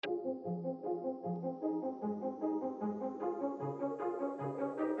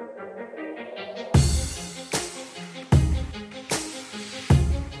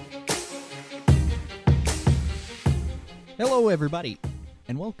Hello, everybody,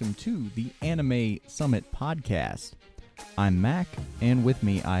 and welcome to the Anime Summit podcast. I'm Mac, and with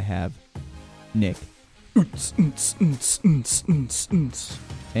me I have Nick.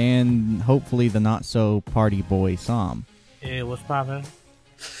 And hopefully the not-so-party boy, Sam. Hey, what's poppin'?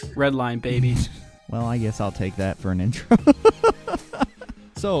 Redline, baby. Well, I guess I'll take that for an intro.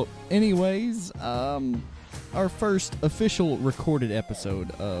 So, anyways, our first official recorded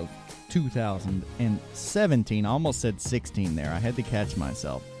episode of 2017. I almost said 16 there. I had to catch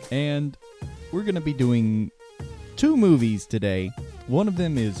myself. And we're going to be doing two movies today. One of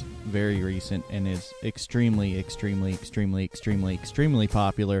them is very recent and is extremely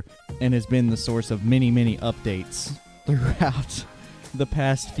popular and has been the source of many updates throughout the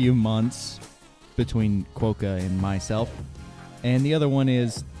past few months between Quokka and myself. And the other one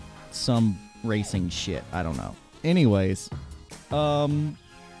is some racing shit. I don't know. Anyways,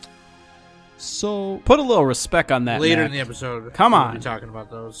 so Put a little respect on that, Later Mac. in the episode. Come we'll on. be talking about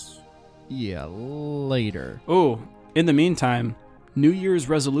those. yeah, later. Ooh, in the meantime, New Year's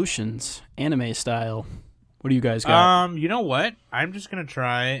resolutions, anime style. What do you guys got? You know what? I'm just gonna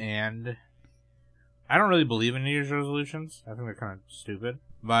try and... I don't really believe in New Year's resolutions. I think they're kind of stupid.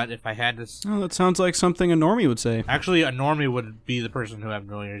 But if I had to... Oh, that sounds like something a normie would say. Actually, a normie would be the person who have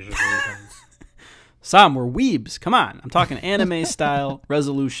New Year's resolutions. Sam, we're weebs. Come on. I'm talking anime style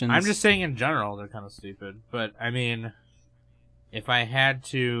resolutions. I'm just saying in general they're kind of stupid. But, I mean, if I had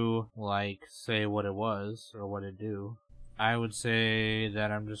to, say what it was or what it do, I would say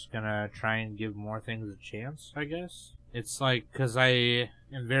that I'm just gonna try and give more things a chance, I guess. It's because I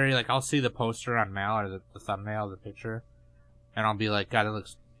am very, I'll see the poster on Mal or the thumbnail of the picture, and I'll be like, God, it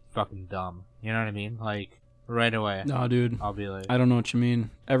looks fucking dumb. You know what I mean? Right away. No, dude. I'll be like... I don't know what you mean.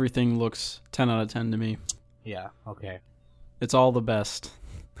 Everything looks 10 out of 10 to me. Yeah, okay. It's all the best.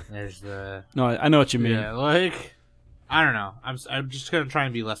 There's the... No, I know what you mean. Yeah, I don't know. I'm just gonna try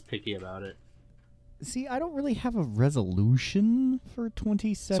and be less picky about it. See, I don't really have a resolution for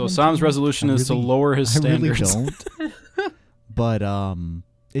 2017. So Sam's resolution is to lower his standards. I really don't. But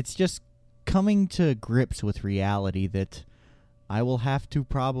it's just coming to grips with reality that I will have to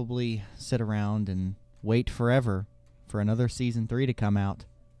probably sit around and wait forever for another Season 3 to come out.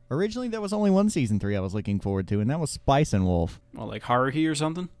 Originally, there was only one Season 3 I was looking forward to, and that was Spice and Wolf. Well, like Haruhi or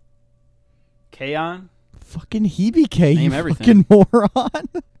something? K-On? Fucking Hibike, Name you everything. fucking moron.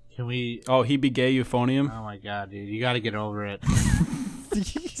 Can we... Oh, he be gay euphonium? Oh my god, dude. You gotta get over it.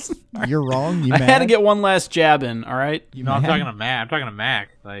 You're wrong, you I mad? had to get one last jab in, all right? You No, I'm mad? talking to Mac. I'm talking to Mac.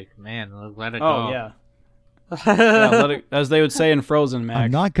 Man, let it go. Oh, yeah. Yeah, let it, as they would say in Frozen, Mac.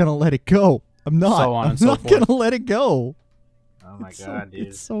 I'm not gonna let it go. I'm not. So on I'm and so not forth. gonna let it go. Oh my It's god, dude.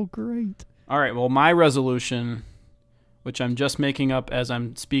 It's so great. All right, well, my resolution, which I'm just making up as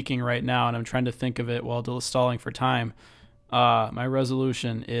I'm speaking right now, and I'm trying to think of it while stalling for time. My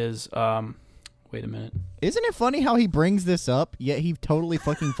resolution is, wait a minute. Isn't it funny how he brings this up, yet he totally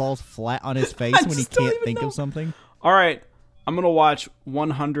fucking falls flat on his face I when he just don't can't even think know. of something? All right, I'm going to watch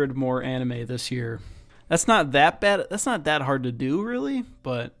 100 more anime this year. That's not that bad. That's not that hard to do, really,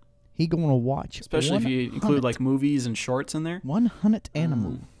 but He gonna watch, especially if you include, movies and shorts in there. 100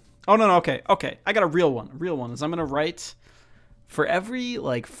 anime. Oh, no, okay. I got a real one. A real one is I'm going to write, for every,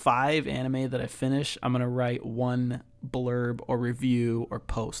 5 anime that I finish, I'm going to write one blurb or review or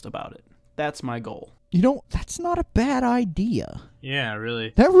post about it. That's my goal. You know, that's not a bad idea. Yeah,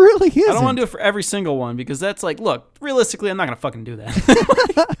 really. That really is. I don't want to do it for every single one because that's look, realistically, I'm not going to fucking do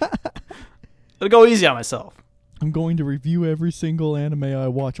that. It'll go easy on myself. I'm going to review every single anime I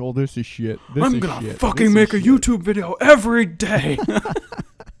watch. Oh, this is shit. This I'm is going to shit. fucking This make is a shit. YouTube video every day.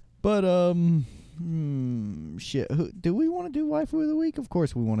 But, shit. Do we want to do waifu of the week? Of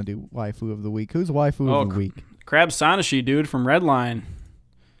course we want to do waifu of the week. Who's waifu of the week? Crab Sanashi, dude, from Redline.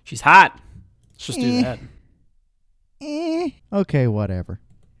 She's hot. Let's just do that. Okay, whatever.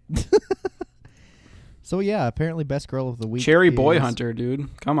 So, yeah, apparently best girl of the week Cherry Boy is Hunter, dude.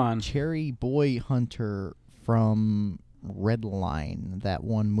 Come on. Cherry Boy Hunter from Redline, that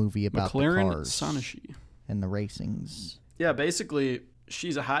one movie about McLaren the cars Sanashi. and the racings. Yeah, basically,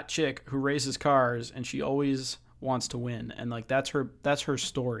 she's a hot chick who races cars, and she always wants to win, and that's her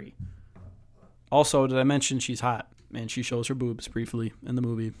story. Also, did I mention she's hot? And she shows her boobs briefly in the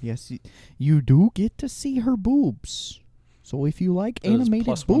movie. Yes, you do get to see her boobs. So if you like That is animated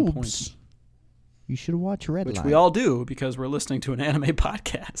plus 1 point. boobs, you should watch Redline. Which we all do because we're listening to an anime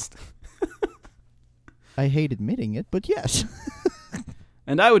podcast. I hate admitting it, but yes.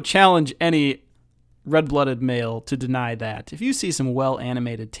 And I would challenge any red-blooded male to deny that. If you see some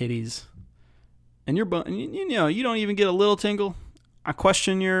well-animated titties, and you know you don't even get a little tingle, I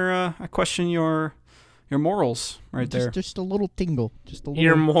question your Your morals, right there. Just a little tingle. Just a little.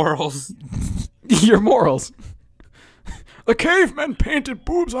 Your morals. Your morals. The cavemen painted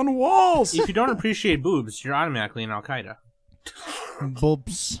boobs on walls. If you don't appreciate boobs, you're automatically in Al Qaeda.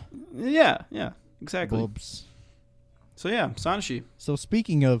 Bubs. Yeah, exactly. Bubs. So yeah, Sanashi. So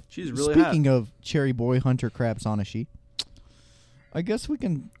speaking of Cherry Boy Hunter Crab Sanashi, I guess we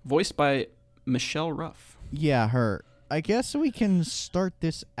can Voiced by Michelle Ruff. Yeah, her. I guess we can start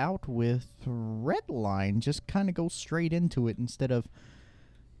this out with Redline. Just kind of go straight into it instead of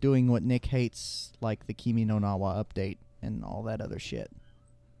doing what Nick hates, like the Kimi no Nawa update and all that other shit.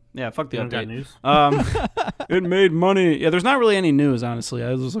 Yeah, fuck the You don't got update. news? It made money. Yeah, there's not really any news, honestly.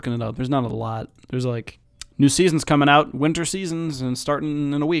 I was looking it up. There's not a lot. There's like new seasons coming out, winter seasons, and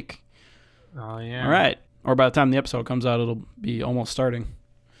starting in a week. Oh, yeah. All right. Or by the time the episode comes out, it'll be almost starting.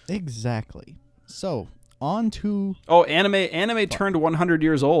 Exactly. So, on to... Oh, anime turned 100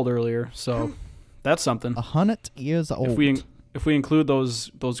 years old earlier, so that's something. 100 years old. If we include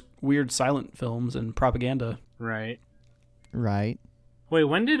those weird silent films and propaganda. Right. Right. Wait,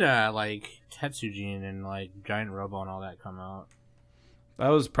 when did, Tetsujin and, Giant Robo and all that come out? That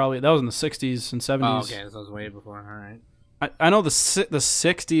was in the 60s and 70s. Oh, okay, so it was way before, alright. I know the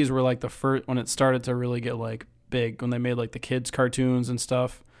 60s were, the first, when it started to really get, big, when they made, the kids' cartoons and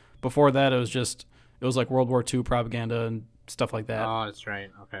stuff. Before that, it was World War II propaganda and stuff like that. Oh, that's right,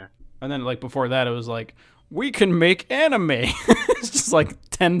 okay. And then, before that, it was we can make anime. It's just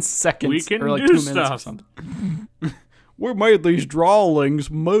 10 seconds. We can or do 2 minutes stuff. or something. We made these drawings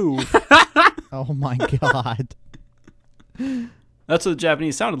move. Oh my god. That's what the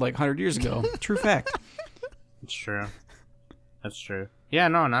Japanese sounded like 100 years ago. True fact. It's true. That's true. Yeah,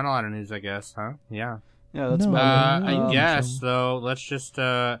 no, not a lot of news, I guess, huh? Yeah. Yeah, that's No. about it. I guess, though, let's just,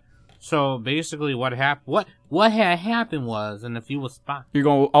 so basically what happened, what had happened was, and if you was You're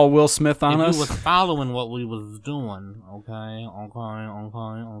going all Will Smith on if us? you was following what we was doing, okay.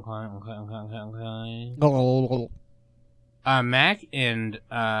 Mac and,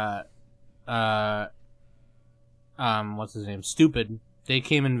 what's his name? Stupid. They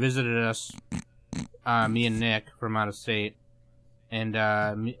came and visited us, me and Nick from out of state. And,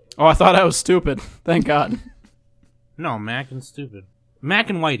 Oh, I thought I was stupid. Thank God. no, Mac and Stupid. Mac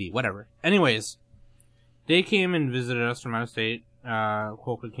and Whitey, whatever. Anyways, they came and visited us from out of state.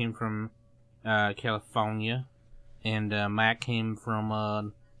 Quokka came from, California. And, Mac came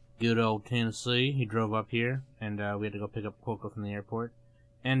from, good old Tennessee. He drove up here, and, we had to go pick up Quokka from the airport.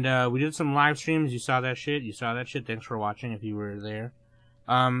 And, we did some live streams. You saw that shit. Thanks for watching if you were there.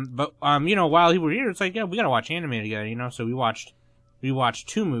 But while he were here, it's yeah, we gotta watch anime together, so we watched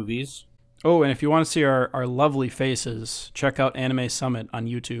 2 movies. Oh, and if you want to see our lovely faces, check out Anime Summit on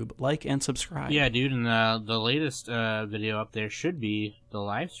YouTube. Like and subscribe. Yeah, dude, and the latest video up there should be the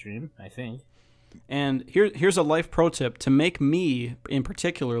live stream, I think. And here's a life pro tip. To make me, in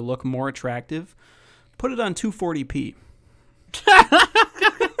particular, look more attractive, put it on 240p.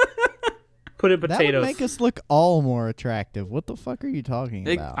 Put it That potatoes. would make us look all more attractive. What the fuck are you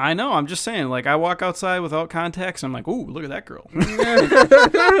talking about? I know, I'm just saying, I walk outside without contacts, and I'm ooh, look at that girl.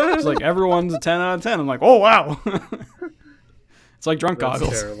 It's everyone's a 10 out of 10. I'm oh, wow. It's like drunk That's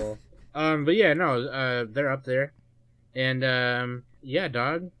goggles. terrible. But yeah, no, they're up there. And, yeah,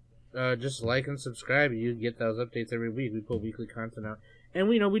 dog, just like and subscribe. You get those updates every week. We put weekly content out. And,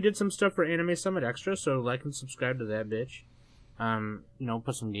 we did some stuff for Anime Summit Extra, so like and subscribe to that bitch.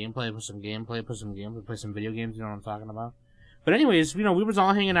 Put some gameplay, play some video games, you know what I'm talking about. But anyways, we was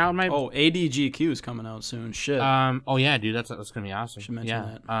all hanging out in my... Oh, ADGQ is coming out soon. Shit. Oh yeah, dude, that's gonna be awesome. Should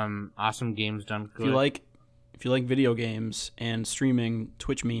mention that. Awesome games done good. If you like video games and streaming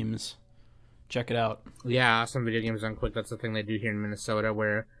Twitch memes, check it out. Yeah, awesome video games done quick. That's the thing they do here in Minnesota,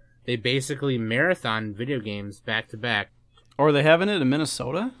 where they basically marathon video games back to back. Or are they having it in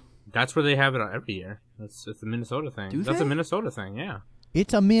Minnesota? That's where they have it every year. It's a Minnesota thing. That's they? a Minnesota thing, yeah.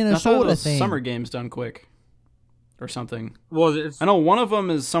 It's a I thought it Minnesota was thing. Summer Games done quick, or something. Well, I know one of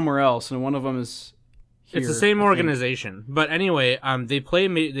them is somewhere else, and one of them is here. It's the same organization. But anyway, they play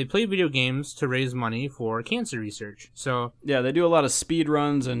video games to raise money for cancer research. So yeah, they do a lot of speed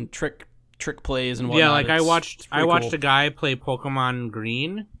runs and trick plays and whatnot. Yeah, I watched cool. a guy play Pokemon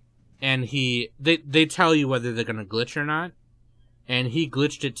Green, and they tell you whether they're gonna glitch or not, and he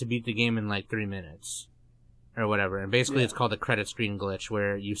glitched it to beat the game in 3 minutes. Or whatever, and basically It's called the credit screen glitch,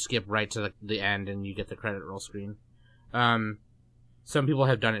 where you skip right to the end and you get the credit roll screen. Some people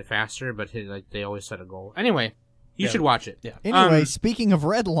have done it faster, but they always set a goal. Anyway, You should watch it. Yeah. Anyway, speaking of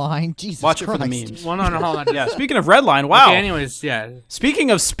Redline, Jesus Watch Christ. it for the memes. Well, no, hold on. Yeah. Speaking of Redline, wow. Okay, anyways, yeah.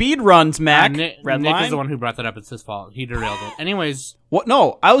 Speaking of speed runs, Mac. Nick Redline. is the one who brought that up. It's his fault. He derailed it. Anyways. What?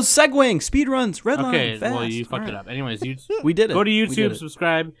 No, I was segueing. Speed runs. Redline. Okay, fast. well, you fucked All it right. up. Anyways, We did it. go to We did YouTube, it.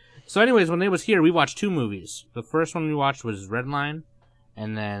 subscribe. So anyways, when they was here, we watched 2 movies. The first one we watched was Redline,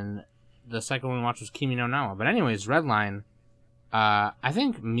 and then the second one we watched was Kimi no Na wa. But anyways, Redline, I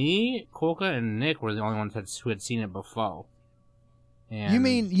think me, Kolka, and Nick were the only ones who had seen it before. And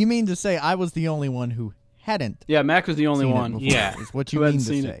You mean to say I was the only one who hadn't Yeah, Mac was the only seen it one. before, Yeah. is what who you mean hadn't to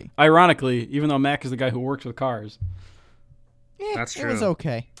seen say. it. Ironically, even though Mac is the guy who works with cars. That's It was true.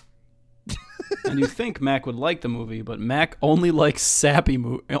 okay. And you think Mac would like the movie, but Mac only likes sappy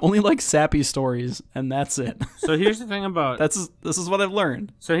stories, and that's it. So here's the thing about This is what I've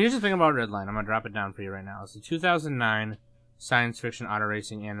learned. So here's the thing about Redline. I'm gonna drop it down for you right now. It's a 2009 science fiction auto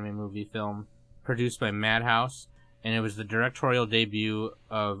racing anime movie film produced by Madhouse, and it was the directorial debut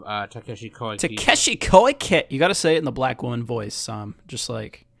of Takeshi Koike. Takeshi Koike. You got to say it in the black woman voice, just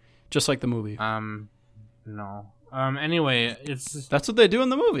like the movie. No. Anyway, That's what they do in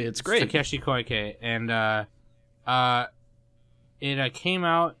the movie. It's great. Takeshi Koike, and it came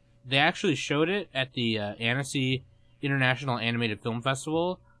out. They actually showed it at the Annecy International Animated Film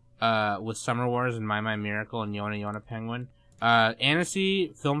Festival with Summer Wars and My Miracle and Yona Yona Penguin.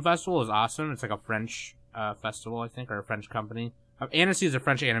 Annecy Film Festival is awesome. It's like a French festival, I think, or a French company. Annecy is a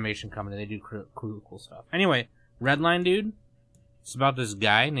French animation company. They do cool stuff. Anyway, Redline, dude. It's about this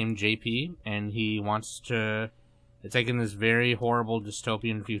guy named JP, and he wants to. It's like in this very horrible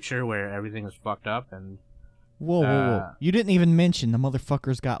dystopian future where everything is fucked up, and Whoa. You didn't even mention the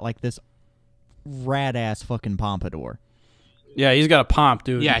motherfucker's got like this rad ass fucking pompadour. Yeah, he's got a pomp,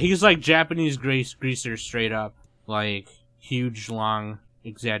 dude. yeah, he's like Japanese greaser straight up, like huge, long,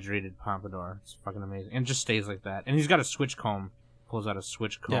 exaggerated pompadour. It's fucking amazing, and just stays like that. And he's got a switch comb, pulls out a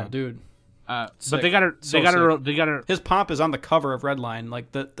switch comb. Yeah, dude. But Sick. they got a. His pomp is on the cover of Redline.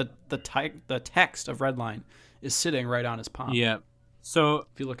 Like the text of Redline is sitting right on his pomp. Yeah. So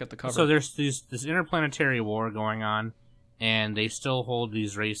If you look at the cover. So there's this interplanetary war going on, and they still hold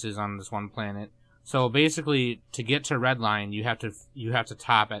these races on this one planet. So basically, to get to Redline, you have to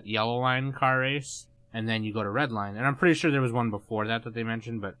top at Yellow Line car race, and then you go to Redline. And I'm pretty sure there was one before that they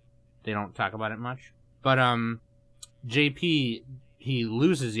mentioned, but they don't talk about it much. But JP, he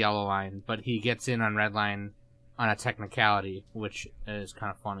loses Yellow Line, but he gets in on Redline on a technicality, which is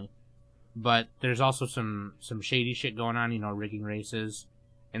kind of funny. But there's also some shady shit going on, rigging races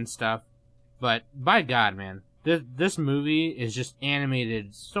and stuff. But by God, man, this movie is just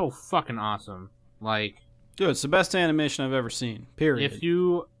animated so fucking awesome. Like, dude, it's the best animation I've ever seen. Period. if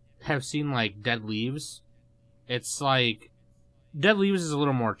you have seen like Dead Leaves, it's like Dead Leaves is a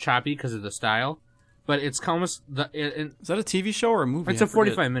little more choppy because of the style, but it's almost Is that a TV show or a movie? it's a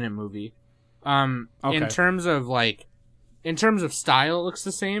 45-minute movie. Okay. In terms of style, it looks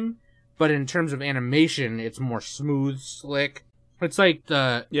the same. But in terms of animation, it's more smooth, slick. It's like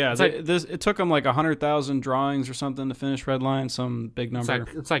it took them like 100,000 drawings or something to finish Redline. Some big number.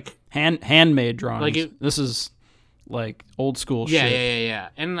 It's like handmade drawings. Like this is like old school yeah, shit. yeah.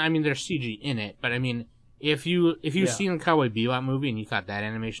 And I mean, there's CG in it, but I mean, if you've seen a Cowboy Bebop movie and you thought that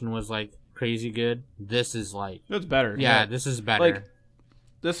animation was like crazy good, this is like It's better. Yeah, this is better. Like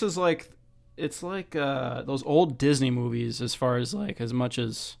this is like it's like those old Disney movies as far as like as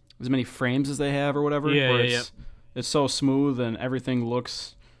many frames as they have or whatever. Yeah. It's so smooth and everything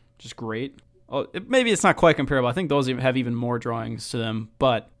looks just great. Oh, maybe it's not quite comparable. I think those have even more drawings to them,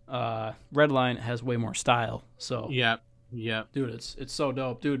 but Redline has way more style. So Yep. dude, it's so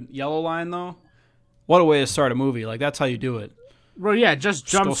dope, dude. Yellow Line though, what a way to start a movie. Like that's how you do it. Well, yeah, just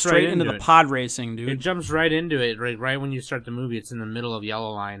Go jumps straight right into the pod racing, dude. It jumps right into it. Right when you start the movie, it's in the middle of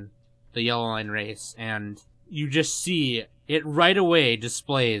Yellow Line, the Yellow Line race, and you just see it right away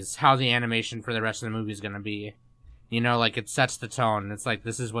displays how the animation for the rest of the movie is going to be. Like it sets the tone. It's like,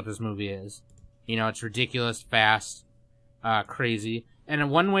 this is what this movie is. It's ridiculous, fast, crazy.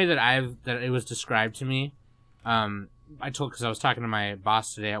 And one way that it was described to me, because I was talking to my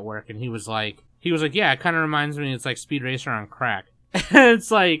boss today at work, and he was like, yeah, it kind of reminds me, it's like Speed Racer on crack.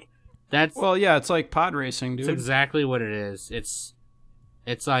 It's like, it's like pod racing, dude. It's exactly what it is. It's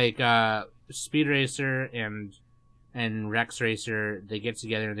like, Speed Racer and Rex Racer, they get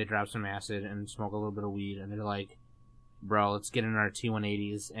together and they drop some acid and smoke a little bit of weed, and they're like, bro, let's get in our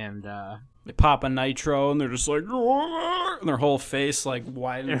T180s, and they pop a nitro and they're just like, and their whole face like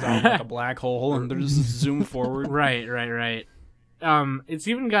widens out like a black hole, and they're just zoom forward. Right. It's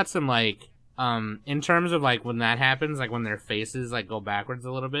even got some like in terms of like when that happens, like when their faces like go backwards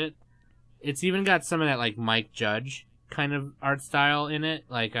a little bit, It's even got some of that like Mike Judge kind of art style in it,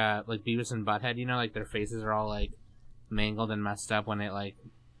 like Beavis and Butthead. You know, like their faces are all like mangled and messed up when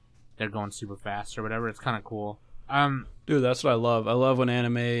they're going super fast or whatever. It's kind of cool. Dude, that's what I love. I love when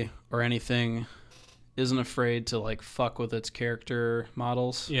anime or anything isn't afraid to like fuck with its character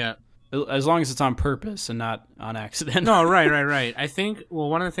models. Yeah. As long as it's on purpose and not on accident. No, right. I think, well,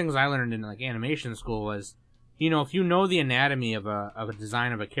 one of the things I learned in like animation school was, you know, if you know the anatomy of a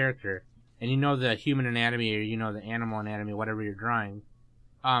design of a character, and you know the human anatomy or you know the animal anatomy, whatever you're drawing,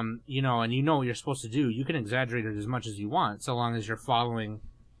 you know, and you know what you're supposed to do, you can exaggerate it as much as you want, so long as you're following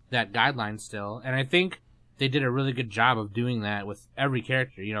that guideline still. And I think they did a really good job of doing that with every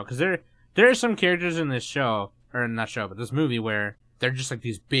character, you know, because there are some characters in this show, or not show, but this movie where they're just like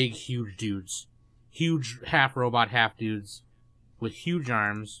these big, huge dudes. Huge half robot, half dudes with huge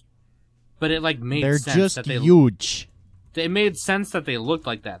arms. But it like made They're sense just that they huge. It made sense that they looked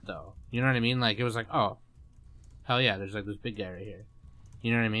like that though. You know what I mean? Like it was like, oh, hell yeah, there's like this big guy right here.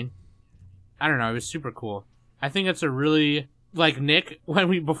 You know what I mean? I don't know, it was super cool. I think it's a really like Nick,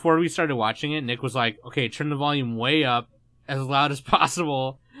 before we started watching it, Nick was like, okay, turn the volume way up as loud as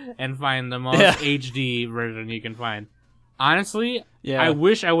possible and find the most HD version you can find. Honestly, I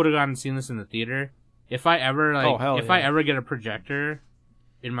wish I would have gone and seen this in the theater. If I ever I ever get a projector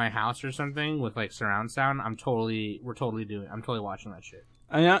in my house or something with like surround sound, I'm totally watching that shit.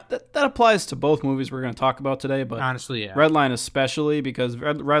 I mean, that applies to both movies we're going to talk about today, but honestly, yeah. Redline especially, because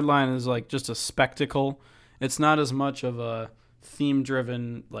Redline is like just a spectacle. It's not as much of a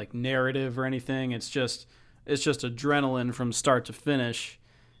theme-driven like narrative or anything. It's just adrenaline from start to finish,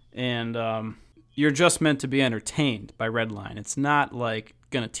 and you're just meant to be entertained by Redline. It's not like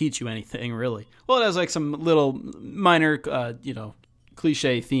going to teach you anything really. Well, it has like some little minor,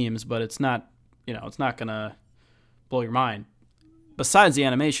 cliche themes, but it's not going to blow your mind. Besides the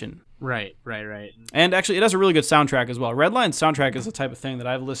animation. Right. And actually, it has a really good soundtrack as well. Redline's soundtrack is the type of thing that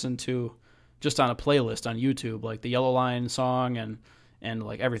I've listened to just on a playlist on YouTube, like the Yellow Line song and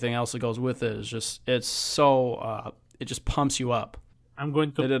like everything else that goes with it is just, it just pumps you up.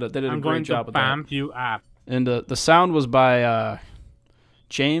 They did a great job with that. Pump you up. And the sound was by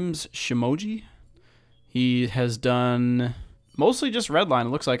James Shimoji. He has done mostly just Redline. It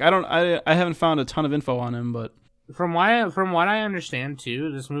looks like I haven't found a ton of info on him, but from what I understand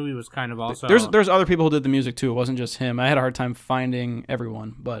too, this movie was kind of also there's other people who did the music too. It wasn't just him. I had a hard time finding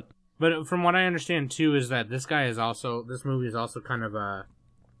everyone, but from what I understand too is that this movie is also kind of a,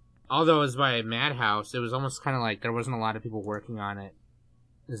 although it's by Madhouse, it was almost kind of like there wasn't a lot of people working on it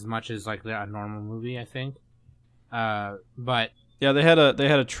as much as like a normal movie, I think. But yeah, they had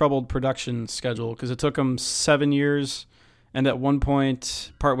a troubled production schedule because it took them 7 years, and at one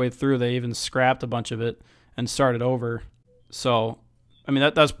point, partway through, they even scrapped a bunch of it and started over. So, I mean,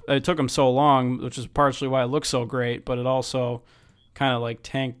 it took them so long, which is partially why it looks so great, but it also kind of like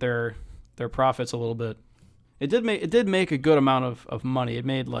tanked their profits a little bit. It did make a good amount of money. It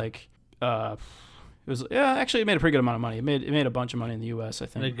made like it made a pretty good amount of money. It made a bunch of money in the U.S. I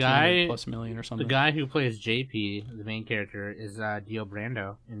think the guy plus million or something. The guy who plays JP, the main character, is Dio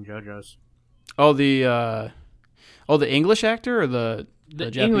Brando in JoJo's. The English actor or the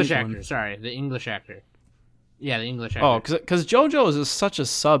Japanese English one? actor? Sorry, the English actor. Yeah, the English actor. Oh, because JoJo's is such a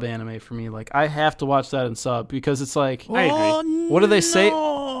sub anime for me. Like I have to watch that in sub because it's like, I agree. What do they say?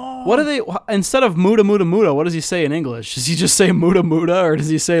 What do they instead of muda muda muda? What does he say in English? Does he just say muda muda, or does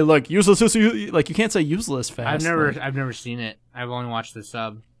he say like useless? Like you can't say useless fast. I've never seen it. I've only watched the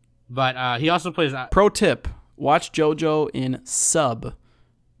sub. But he also plays. Pro tip: watch JoJo in sub.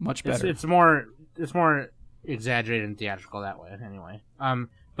 Much better. It's more exaggerated and theatrical that way. Anyway.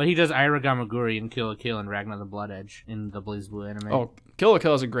 But he does Ira Gamaguri in Kill la Kill and Ragnar the Blood Edge in the BlazBlue anime. Oh, Kill la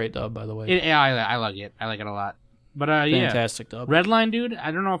Kill is a great dub, by the way. I like it. I like it a lot. But fantastic dub. Redline, dude. I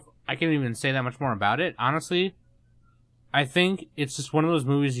don't know if I can even say that much more about it. Honestly, I think it's just one of those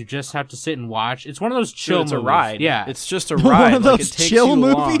movies you just have to sit and watch. It's one of those chill movies. It's a ride. Yeah, it's just a ride. One of those chill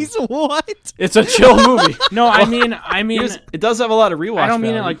movies. What? It's a chill movie. No, I mean, it does have a lot of rewatch. I don't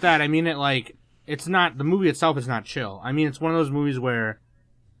mean value. it like that. I mean it like it's not the movie itself is not chill. I mean it's one of those movies where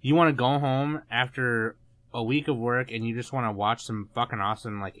you want to go home after a week of work and you just want to watch some fucking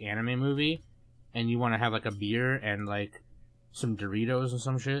awesome like anime movie, and you want to have like a beer and like some Doritos or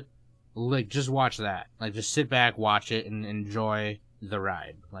some shit. Like just watch that. Like just sit back, watch it, and enjoy the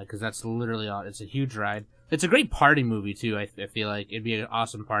ride. Like because that's literally all. It's a huge ride. It's a great party movie too. I feel like it'd be an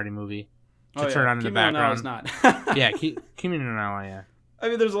awesome party movie to turn on in the background. Kimi no Nawa is not. Yeah, Kimi no Nawa, yeah. I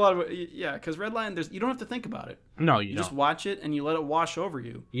mean, there's a lot of because Redline, you don't have to think about it. No, you don't. Just watch it and you let it wash over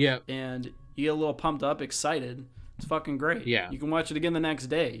you. Yeah, and you get a little pumped up, excited It's fucking great. Yeah. You can watch it again the next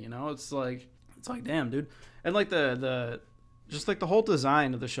day. You know, it's like damn, dude. And like the just like the whole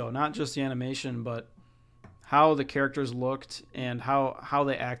design of the show, not just the animation, but how the characters looked and how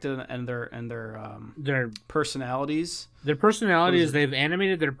they acted and their personalities. Their personalities, they've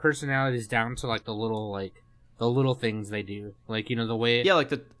animated their personalities down to like the little things they do. Like, you know, the way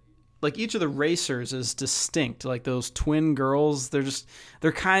like each of the racers is distinct. Like those twin girls,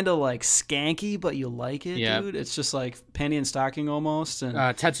 they're kind of like skanky, but you like it, dude. It's just like panty and stocking almost. And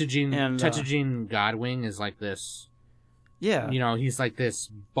Tetsujin Godwing is like this. Yeah. You know, he's like this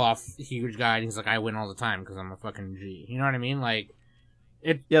buff, huge guy, and he's like, I win all the time because I'm a fucking G. You know what I mean? Like,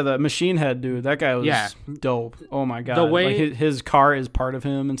 the machine head dude, that guy was dope. Oh my god. The way like his car is part of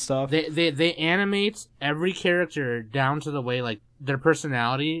him and stuff. They animate every character down to the way, like, their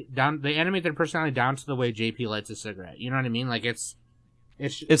personality, they animate their personality down to the way JP lights a cigarette. You know what I mean? Like, it's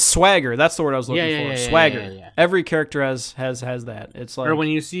swagger. That's the word I was looking for. Swagger. Yeah. Every character has that. It's like, or when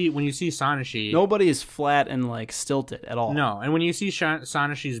you see Sanashi, nobody is flat and like stilted at all. No, and when you see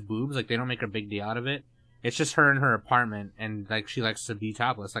Sanashi's boobs, like they don't make a big deal out of it. It's just her in her apartment, and like she likes to be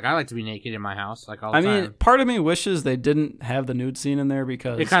topless. Like I like to be naked in my house, like all the time. I mean, part of me wishes they didn't have the nude scene in there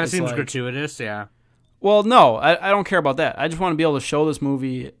because it kind of seems like, gratuitous. Yeah. Well, no, I don't care about that. I just want to be able to show this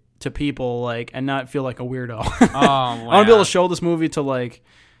movie to people, like, and not feel like a weirdo. Oh, wow. I want to be able to show this movie to, like,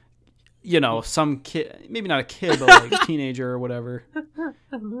 you know, some kid, maybe not a kid, but like teenager or whatever.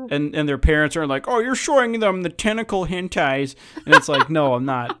 And their parents are like, "Oh, you're showing them the tentacle hentais," and it's like, no, I'm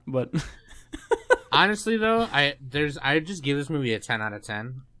not. But honestly, though, I just give this movie a 10 out of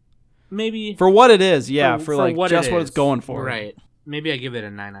 10. Maybe for what it is, yeah, for like what just what it's going for, right? Maybe I give it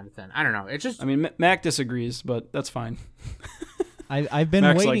a 9 out of 10. I don't know. It's just, I mean, Mac disagrees, but that's fine. I've been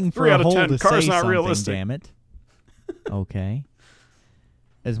Mac's waiting like, for a hole to Car's say not something. realistic. Damn it. Okay.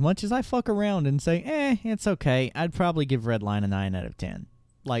 As much as I fuck around and say, it's okay, I'd probably give Redline a 9 out of 10.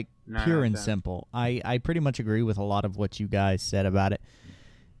 Like, pure and simple. I pretty much agree with a lot of what you guys said about it.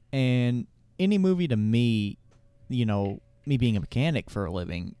 And any movie to me, you know, me being a mechanic for a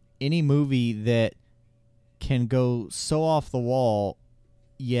living, any movie that can go so off the wall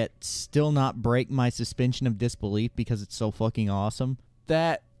yet still not break my suspension of disbelief because it's so fucking awesome,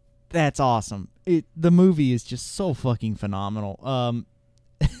 that's awesome. The movie is just so fucking phenomenal.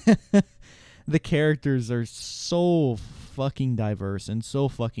 The characters are so fucking diverse and so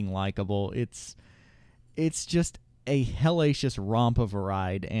fucking likable. It's just a hellacious romp of a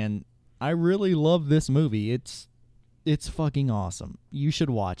ride, and I really love this movie. It's fucking awesome. You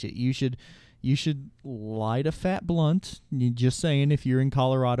should watch it. You should light a fat blunt. Just saying, if you're in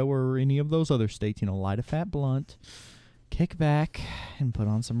Colorado or any of those other states, you know, light a fat blunt, kick back, and put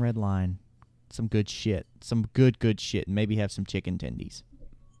on some Redline. Some good shit. Some good shit, and maybe have some chicken tendies.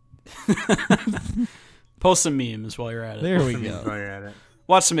 Post some memes while you're at it. There we go. While you're at it.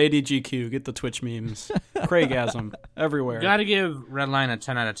 Watch some ADGQ. Get the Twitch memes. Craigasm. Everywhere. Gotta give Redline a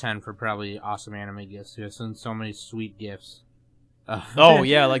 10 out of 10 for probably awesome anime gifts. There's been so many sweet gifts. Oh,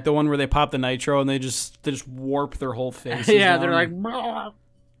 yeah, like the one where they pop the nitro and they just warp their whole face. Yeah, down. they're like...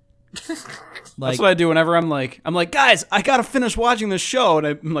 That's what I do whenever I'm like, guys, I gotta finish watching this show, and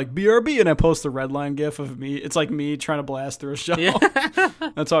I'm like, BRB, and I post the Redline gif of me. It's like me trying to blast through a show. Yeah.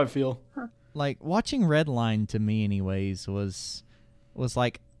 That's how I feel. Like, watching Redline to me anyways was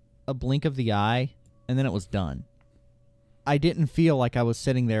like a blink of the eye, and then it was done. I didn't feel like I was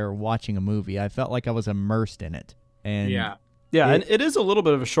sitting there watching a movie. I felt like I was immersed in it. And yeah, and it is a little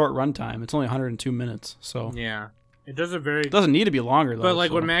bit of a short runtime. It's only 102 minutes, so yeah. It doesn't need to be longer, though. But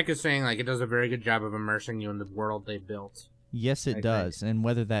like what Mac is saying, like it does a very good job of immersing you in the world they built. Yes, it does. And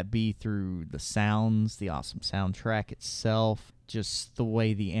whether that be through the sounds, the awesome soundtrack itself, just the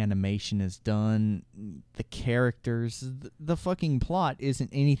way the animation is done, the characters, the fucking plot isn't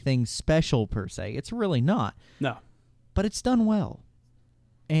anything special per se. It's really not. No. But it's done well.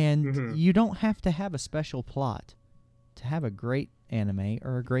 And you don't have to have a special plot to have a great anime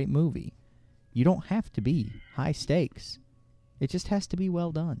or a great movie. You don't have to be high stakes. It just has to be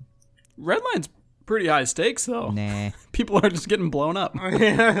well done. Redline's pretty high stakes, though. Nah. People are just getting blown up. Nah.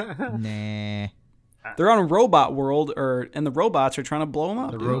 They're on a robot world, and the robots are trying to blow them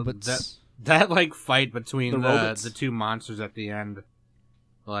up. The robots. That like fight between the two monsters at the end.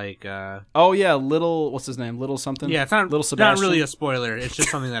 Like oh yeah, what's his name? Little something? Yeah, it's not Little Sebastian. Not really a spoiler. It's just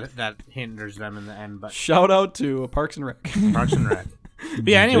something that hinders them in the end. But shout out to Parks and Rec. Parks and Rec. But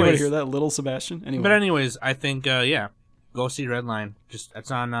yeah, anyways. Anybody hear that, Little Sebastian? Anyway. But anyways, I think go see Redline. It's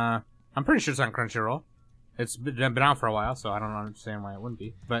on. I'm pretty sure it's on Crunchyroll. It's been out for a while, so I don't understand why it wouldn't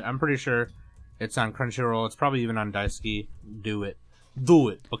be. But I'm pretty sure it's on Crunchyroll. It's probably even on Daisuke. Do it. Do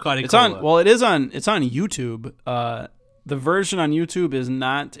it. Bacardi It's Cola. on. Well, it's on YouTube. The version on YouTube is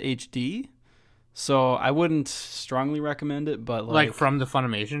not HD, so I wouldn't strongly recommend it. But like from the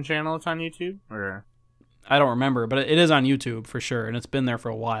Funimation channel, it's on YouTube, or I don't remember, but it is on YouTube for sure, and it's been there for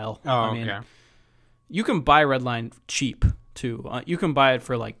a while. I mean, you can buy Redline cheap too. You can buy it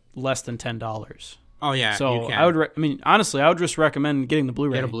for like less than $10. Oh yeah. So you can. I would. Honestly, I would just recommend getting the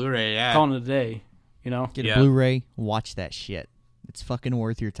Blu-ray. Get a Blu-ray. Yeah. Calling it a day. Get a Blu-ray. Watch that shit. It's fucking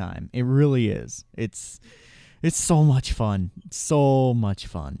worth your time. It really is. It's so much fun. So much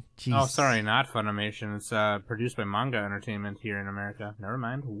fun. Jeez. Oh, sorry, not Funimation. It's produced by Manga Entertainment here in America. Never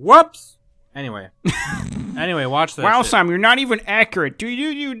mind. Whoops. Anyway, watch that. Wow, shit. Sam, you're not even accurate. Do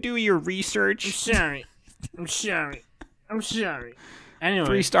you do your research? I'm sorry. Anyway,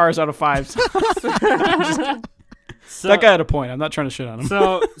 3 stars out of 5. so, That guy had a point. I'm not trying to shit on him.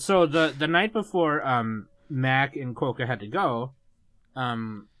 so the night before Mac and Coca had to go,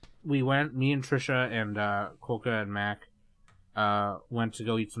 we went. Me and Trisha and Coca and Mac went to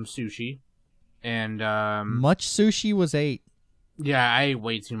go eat some sushi, and much sushi was ate. Yeah, I ate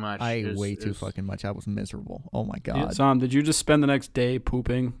way too much. I ate way too fucking much. I was miserable. Oh my god. Sam, did you just spend the next day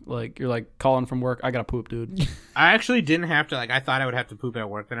pooping? Like you're like calling from work. I gotta poop, dude. I actually didn't have to. Like, I thought I would have to poop at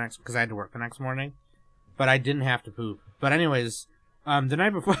work because I had to work the next morning, but I didn't have to poop. But anyways, the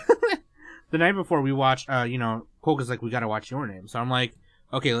night before, we watched. Coca's like, we gotta watch Your Name. So I'm like,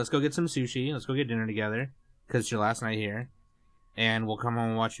 okay, let's go get some sushi. Let's go get dinner together because it's your last night here, and we'll come home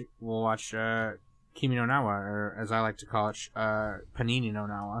and watch. We'll watch Kimi no Nawa, or as I like to call it, Panini no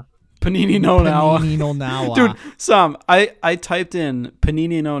Nawa. Panini no Nawa. Panini no Nawa. Dude, Sam, I typed in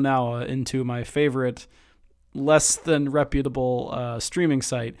Panini no Nawa into my favorite less than reputable streaming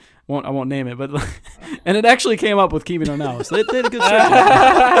site. I won't name it, but and it actually came up with Kimi no Nawa. So they did a good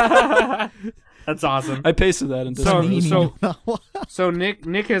search. That's awesome. I pasted that into So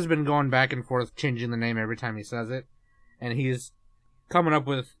Nick has been going back and forth changing the name every time he says it, and he's coming up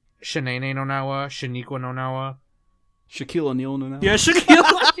with Shinene no Nawa, Shaniqua no Nawa, Shaquille O'Neal no Nawa. Yeah, Shaquille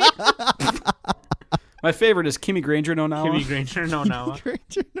O'Neal. My favorite is Kimi Granger no Nawa. Kimi Granger no Nawa.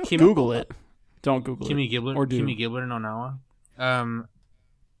 Google it. Don't Google Kimi it. Gibbler. Or do. Kimi Gibbler no Nawa.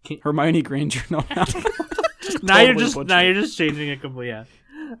 Hermione Granger no Nawa. now you're just changing it completely. Yeah.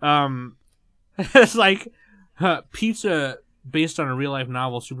 It's like pizza based on a real life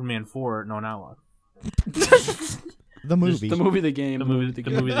novel, Superman 4 no Nawa. The movie. The movie, the game. The movie,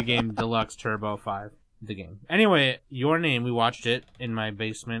 the game, Deluxe Turbo 5. The game. Anyway, Your Name, we watched it in my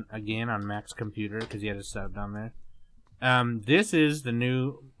basement again on Mac's computer because he had his setup down there. This is the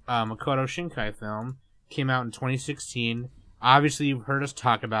new Makoto Shinkai film. Came out in 2016. Obviously, you've heard us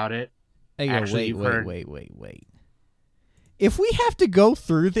talk about it. Hey, Actually, wait. If we have to go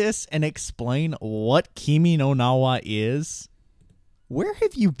through this and explain what Kimi no Nawa is, where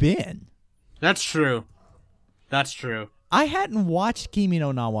have you been? That's true. I hadn't watched Kimi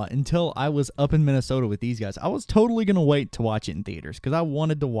no Nawa until I was up in Minnesota with these guys. I was totally going to wait to watch it in theaters because I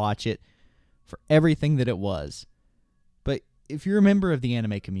wanted to watch it for everything that it was. But if you're a member of the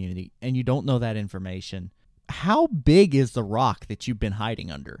anime community and you don't know that information, how big is the rock that you've been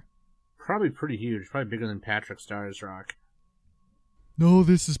hiding under? Probably pretty huge. Probably bigger than Patrick Starr's rock. No,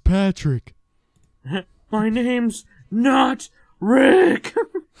 this is Patrick. My name's not Rick.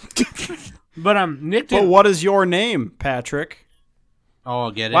 But Nick did. But what is your name, Patrick? Oh,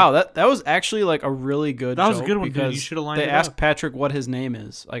 I'll get it. Wow, that was actually like a really good. That was a joke good one, dude. because You should have lined it They up. asked Patrick what his name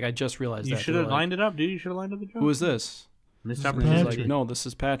is. Like I just realized You that. should have lined it up, dude. You should have lined up the joke. Who is this? Missed He's opportunity. like, no, this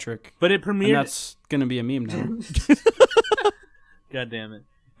is Patrick. But it premiered. And that's gonna be a meme now. God damn it.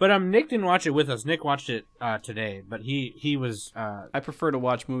 But Nick didn't watch it with us. Nick watched it today, but he was. I prefer to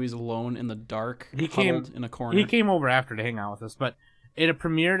watch movies alone in the dark, He came huddled in a corner. He came over after to hang out with us, but it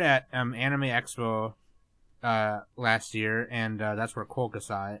premiered at Anime Expo last year, and that's where Kolka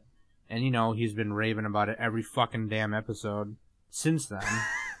saw it. And he's been raving about it every fucking damn episode since then.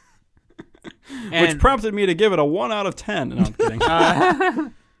 Which prompted me to give it a 1 out of 10. No, I'm kidding.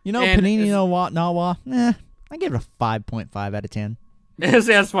 Panini no Nawa, I give it a 5.5 out of 10.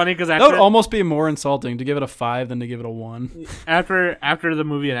 That's funny because That would almost be more insulting to give it a 5 than to give it a 1. After the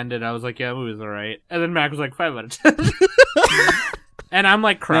movie had ended, I was like, yeah, the movie's alright. And then Mac was like, 5 out of 10. And I'm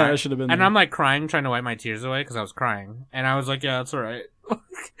like crying. Yeah, I should have been and there. I'm like crying, trying to wipe my tears away because I was crying. And I was like, yeah, that's alright.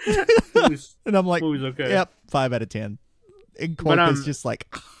 And I'm like, movie's okay. Yep, 5 out of 10. And Kolka's just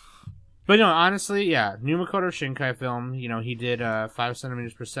like... But honestly, yeah, new Makoto Shinkai film. He did 5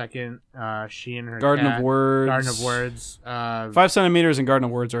 centimeters per second. She and her Garden cat, of Words. Garden of Words. 5 centimeters and Garden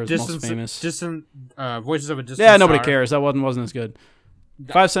of Words are his most famous. Voices of a Distant Yeah, nobody Star. cares. That wasn't as good.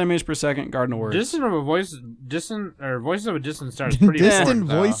 5 centimeters per second, Garden of Words. Voices of a Distant Star is pretty distant important,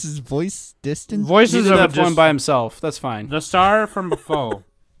 voice distant. Voices He of did a that one by himself. That's fine. The Star from Before.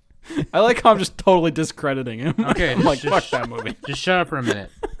 I like how I'm just totally discrediting him. Okay, I'm like, fuck that movie. Just shut up for a minute.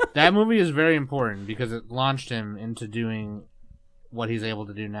 That movie is very important because it launched him into doing what he's able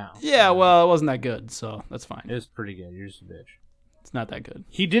to do now. Yeah, well, it wasn't that good, so that's fine. It was pretty good. You're just a bitch. It's not that good.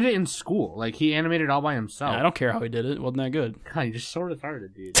 He did it in school. Like, he animated all by himself. Yeah, I don't care how he did it. It wasn't that good. God, you're just so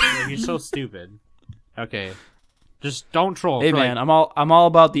retarded, dude. Like, you're so stupid. Okay. Just don't troll. Hey, man, I'm all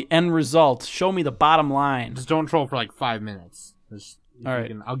about the end result. Show me the bottom line. Just don't troll for like 5 minutes. All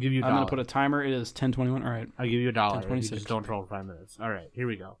right. I'll give you $1. I'm going to put a timer. It is 10:21. All right. I'll give you $1. 10:26. Just don't troll for 5 minutes. All right, here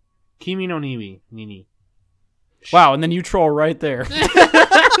we go. Kimi no Nini. Wow, and then you troll right there.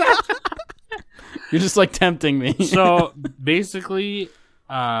 You're just like tempting me. So basically,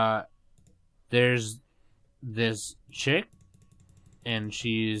 there's this chick, and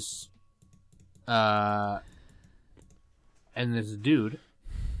she's and this dude,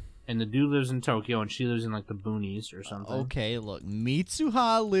 and the dude lives in Tokyo, and she lives in like the boonies or something. Okay, look,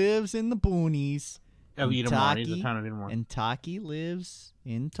 Mitsuha lives in the boonies. Oh, Itamori, the town of Itamori. And Taki lives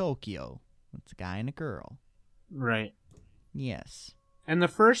in Tokyo. It's a guy and a girl. Right. Yes. And the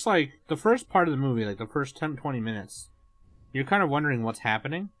first part of the movie, like the first 10-20 minutes, you're kind of wondering what's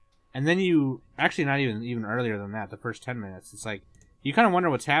happening. And then actually not even earlier than that, the first 10 minutes, it's like, you kind of wonder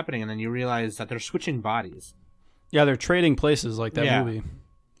what's happening, and then you realize that they're switching bodies. Yeah, they're trading places like that Yeah. movie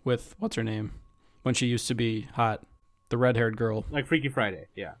with, what's her name? When she used to be hot. The red-haired girl. Like Freaky Friday,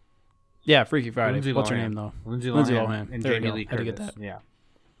 yeah. Yeah, Freaky Friday. Lindsay What's her Lohan. name, though? Lindsay Lindsay Lohan. Lohan. And There we Jamie go. Lee Had to Curtis, get that. yeah.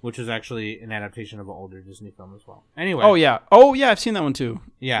 Which was actually an adaptation of an older Disney film as well. Anyway. Oh, yeah, I've seen that one, too.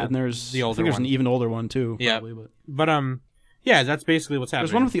 Yeah. And there's, the older I think there's one. an even older one, too. Yeah. Probably, But yeah, that's basically what's happening.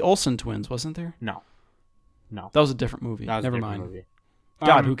 there's one with the Olsen twins, wasn't there? No. That was a different movie. That was Never a different mind. movie.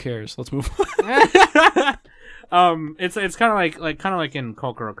 God, who cares? Let's move on. It's kind of like in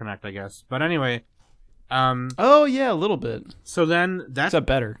Kokoro Connect, I guess. But anyway, Oh, yeah, a little bit. so then Is that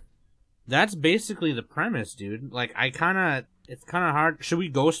better? that's basically the premise, dude. Like, it's kind of hard. Should we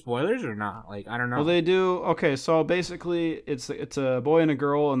go spoilers or not? Like, I don't know. Well, they do. Okay, so basically, it's a boy and a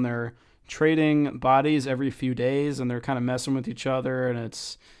girl, and they're trading bodies every few days, and they're kind of messing with each other, and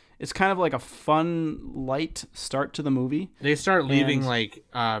it's kind of like a fun, light start to the movie. They start leaving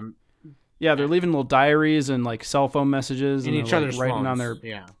And- Yeah, they're leaving little diaries and like cell phone messages, in and each they're, other's writing phones. on their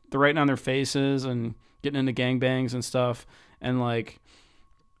Yeah. they're writing on their faces and getting into gangbangs and stuff, and like.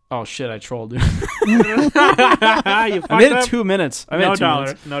 Oh shit! I trolled, dude. I made it 2 minutes. I made No it 2 dollar.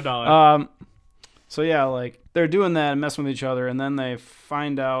 minutes. No dollar. So yeah, like they're doing that and messing with each other, and then they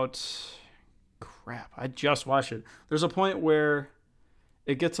find out. Crap! I just watched it. There's a point where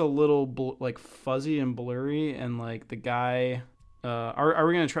it gets a little like fuzzy and blurry, and like the guy. Are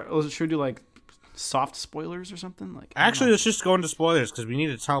we gonna try? Should we do like soft spoilers or something? Like Actually, let's just go into spoilers because we need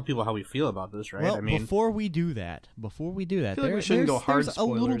to tell people how we feel about this, right? Well, I mean, before we do that, I feel like we shouldn't there's, go hard there's a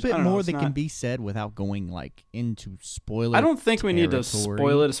little spoilers. bit I don't know, more it's that not- can be said without going like into spoiler. I don't think we need to territory.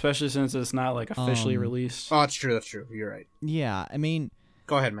 spoil it, especially since it's not like officially released. oh, that's true. That's true. You're right. Yeah, I mean,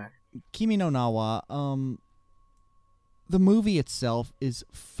 Go ahead, Mac. Kimi no Nawa, the movie itself is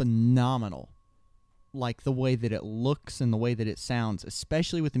phenomenal. Like the way that it looks and the way that it sounds,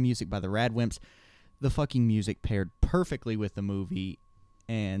 especially with the music by the Radwimps. The fucking music paired perfectly with the movie,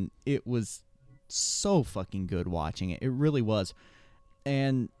 and it was so fucking good watching it. It really was.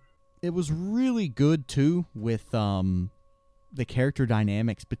 And it was really good, too, with the character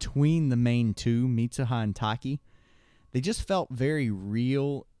dynamics between the main two, Mitsuha and Taki. They just felt very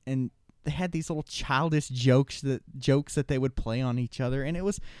real, and they had these little childish jokes that they would play on each other, and it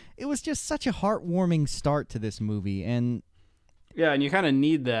was just such a heartwarming start to this movie. And Yeah, and you kind of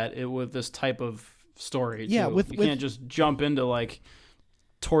need that with this type of story. Yeah, too. You can't just jump into like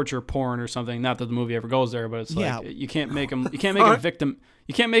torture porn or something. Not that the movie ever goes there, but it's like Yeah. you can't make them. You can't make a victim.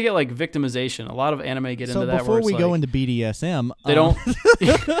 You can't make it like victimization. A lot of anime get so into that. before where it's we go like, into BDSM, they don't.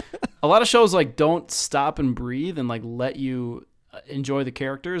 A lot of shows like don't stop and breathe and like let you enjoy the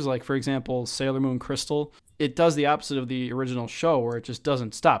characters. Like for example, Sailor Moon Crystal. It does the opposite of the original show where it just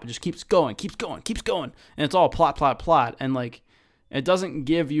doesn't stop. It just keeps going, and it's all plot, and like. It doesn't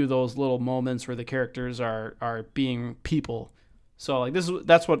give you those little moments where the characters are being people. So like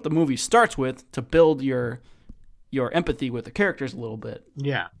that's what the movie starts with to build your empathy with the characters a little bit.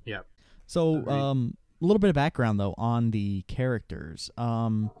 Yeah. Yeah. So, a little bit of background, though, on the characters.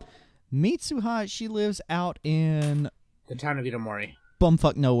 Mitsuha, she lives out in The town of Itamori.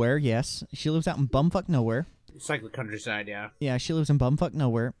 bumfuck nowhere, yes. She lives out in bumfuck nowhere. It's like the countryside, yeah. Yeah, she lives in bumfuck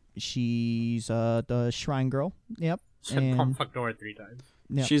nowhere. She's the shrine girl, yep. Said And- pump fuck nowhere 3 times.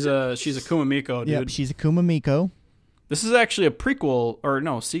 Yep. She's a Kumamiko, dude. Yep, she's a Kumamiko. This is actually a prequel or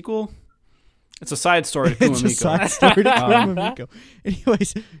no sequel. It's a side story to Kumamiko. It's a side story to Kumamiko.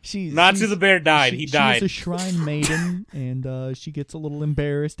 Anyways, Natsu the bear died. He died. She's a shrine maiden, and she gets a little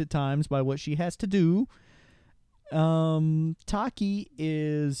embarrassed at times by what she has to do. Taki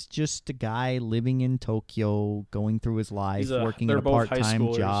is just a guy living in Tokyo, going through his life, working a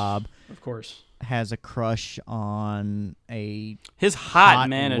part-time job. Of course. Has a crush on his hot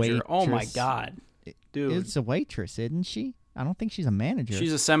manager. Waitress. Oh my god, dude! It's a waitress, isn't she? I don't think she's a manager.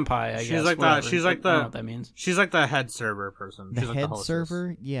 She's a senpai. I guess. She's like whatever. She's like I don't know what that means. She's like the head server person. The she's like head the hostess.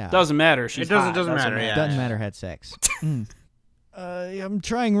 server. Yeah. Doesn't matter. She's hot. Doesn't matter. Yeah. Doesn't matter. Had sex. I'm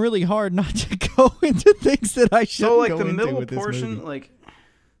trying really hard not to go into things that I shouldn't So like go the into middle with this portion, movie. like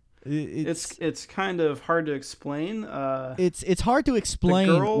it's kind of hard to explain. It's hard to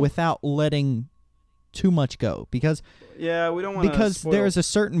explain without letting too much go because we don't want to spoil. There's a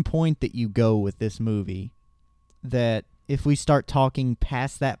certain point that you go with this movie that if we start talking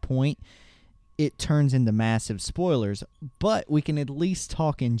past that point, it turns into massive spoilers. But we can at least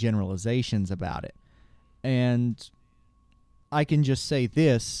talk in generalizations about it, and I can just say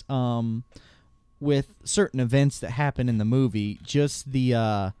this: with certain events that happen in the movie, just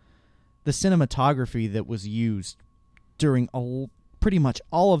the cinematography that was used during pretty much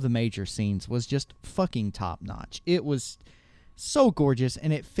all of the major scenes was just fucking top-notch. It was so gorgeous,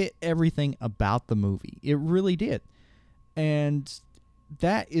 and it fit everything about the movie. It really did. And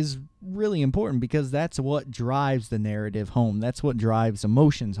that is really important because that's what drives the narrative home. That's what drives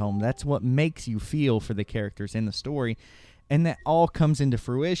emotions home. That's what makes you feel for the characters in the story. And that all comes into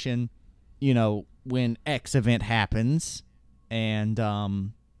fruition, when X event happens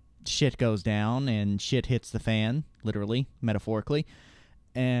and shit goes down and shit hits the fan, literally, metaphorically.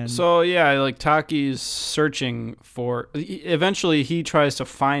 And so like Taki's searching for. Eventually, he tries to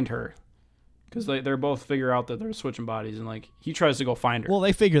find her because they're both figure out that they're switching bodies, and like he tries to go find her. Well,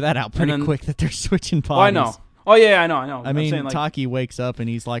 they figure that out pretty quick that they're switching bodies. Oh, I know. Oh yeah, I know. I mean, saying, like, Taki wakes up and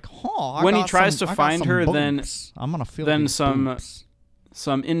he's like, when he tries to find her, then I'm gonna feel then these boobs.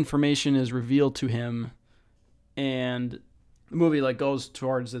 some information is revealed to him, and the movie like goes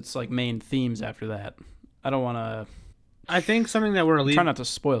towards its like main themes after that. I don't want to. I think something that we're leaving. Try not to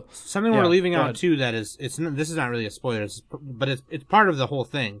spoil. Something we're leaving out too. That is, this is not really a spoiler, but it's part of the whole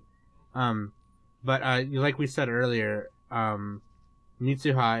thing. But like we said earlier,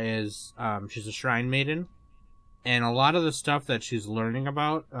 Mitsuha is she's a shrine maiden, and a lot of the stuff that she's learning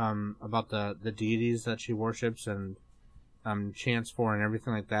about the deities that she worships and chants for and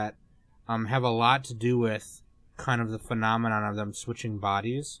everything like that, have a lot to do with kind of the phenomenon of them switching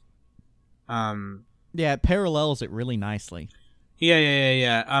bodies. Yeah, it parallels it really nicely.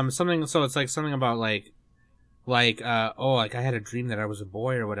 Yeah. Something. So it's like something about like I had a dream that I was a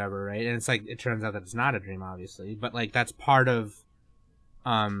boy or whatever, right? And it's like it turns out that it's not a dream, obviously, but like that's part of,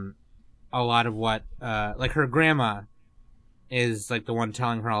 a lot of what like her grandma is like the one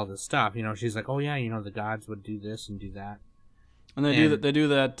telling her all this stuff. She's like, oh yeah, the gods would do this and do that. And they do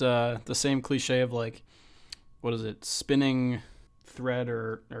that the same cliche of like, what is it, spinning thread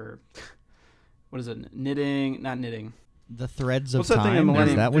or what is it, knitting? Not knitting. The threads of What's that thing in time. Millennium?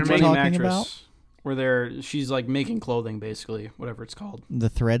 Is that what you're talking about? Where she's like making clothing, basically, whatever it's called. The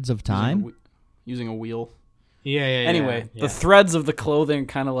threads of time. Using a wheel. Yeah. Anyway, the threads of the clothing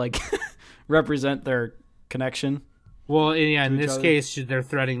kind of like represent their connection. Well, yeah. In this case, they're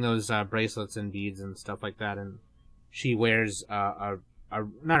threading those bracelets and beads and stuff like that, and she wears a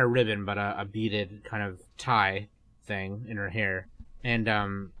not a ribbon, but a beaded kind of tie thing in her hair, and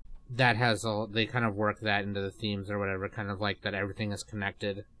that has they kind of work that into the themes or whatever, kind of like that everything is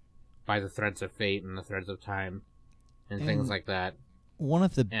connected by the threads of fate and the threads of time and things like that. One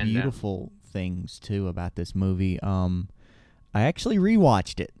of the beautiful things too about this movie, I actually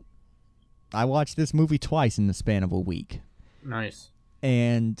rewatched it. I watched this movie twice in the span of a week. Nice.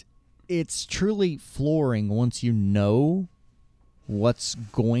 And it's truly flooring once you know what's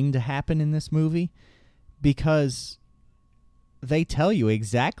going to happen in this movie, because they tell you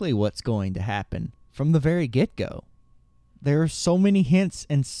exactly what's going to happen from the very get-go. There are so many hints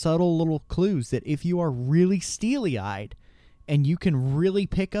and subtle little clues that if you are really steely-eyed and you can really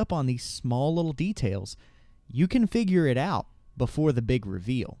pick up on these small little details, you can figure it out before the big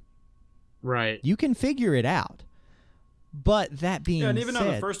reveal. Right. You can figure it out. But that being said... Yeah, and even on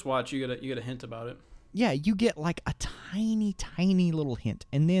the first watch, you get a hint about it. Yeah, you get like a tiny, tiny little hint,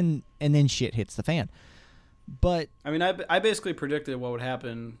 and then shit hits the fan. But I mean, I basically predicted what would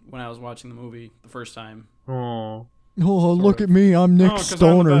happen when I was watching the movie the first time. Oh, look at me, I'm Nick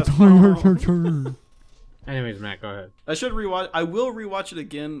Stoner. Anyways, Matt, go ahead. I will rewatch it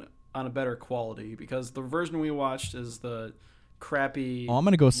again on a better quality because the version we watched is the crappy. Oh, I'm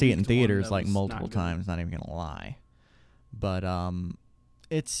gonna go see it in leaked one theaters that like was multiple not good. times. Not even gonna lie, but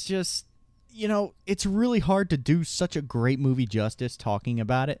it's just it's really hard to do such a great movie justice talking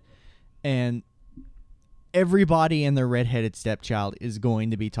about it, and everybody and their redheaded stepchild is going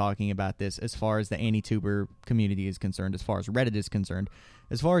to be talking about this as far as the anti-tuber community is concerned, as far as Reddit is concerned,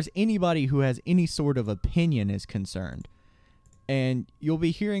 as far as anybody who has any sort of opinion is concerned. And you'll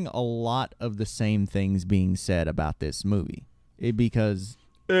be hearing a lot of the same things being said about this movie. Because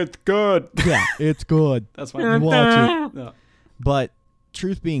It's good. yeah, it's good. That's my Watch it. No. But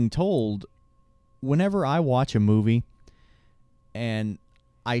truth being told, whenever I watch a movie and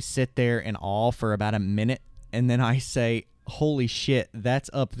I sit there in awe for about a minute, and then I say, holy shit, that's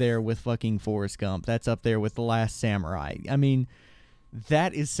up there with fucking Forrest Gump. That's up there with The Last Samurai. I mean,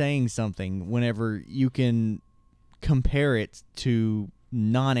 that is saying something whenever you can compare it to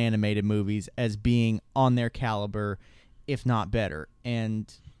non-animated movies as being on their caliber, if not better.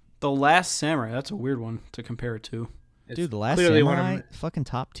 And The Last Samurai, that's a weird one to compare it to. dude, The Last clearly one Samurai, of fucking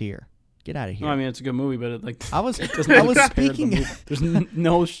top tier. Get out of here. No, I mean, it's a good movie, but it, like, I was it doesn't I was compare to the speaking movie. There's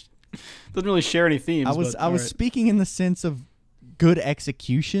doesn't really share any themes. I was but, I was all right. speaking in the sense of good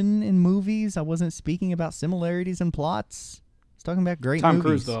execution in movies. I wasn't speaking about similarities in plots. I was talking about great Tom movies.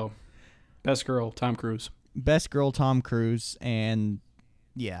 Cruise, though. Best girl, Tom Cruise. Best girl, Tom Cruise, and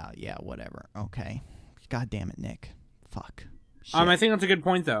yeah, whatever. Okay. God damn it, Nick. Fuck. Shit. I think that's a good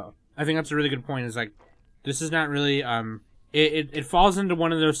point, though. I think that's a really good point. Is like, this is not really it falls into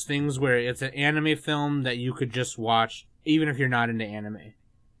one of those things where it's an anime film that you could just watch even if you're not into anime.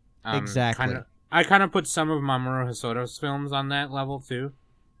 Exactly. I kind of put some of Mamoru Hosoda's films on that level too.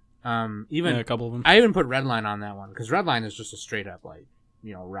 Even Yeah, a couple of them. I even put Redline on that one because Redline is just a straight up like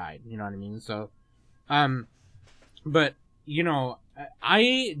ride. You know what I mean? So, but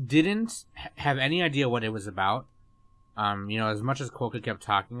I didn't have any idea what it was about. As much as Koka kept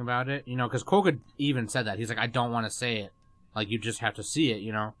talking about it, because Koka even said that he's like, I don't want to say it. Like, you just have to see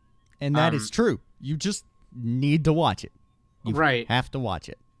it, And that is true. You just need to watch it. You Right. have to watch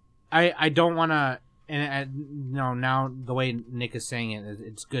it. I don't want to, and now the way Nick is saying it,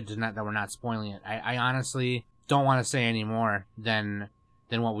 it's good to not that we're not spoiling it. I honestly don't want to say any more than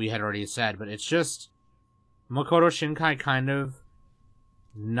what we had already said, but it's just Makoto Shinkai kind of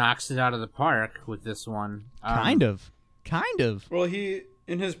knocks it out of the park with this one. Kind of. Well, he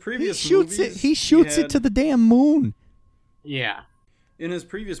in his He previous shoots movies, it. He shoots it to the damn moon. Yeah. In his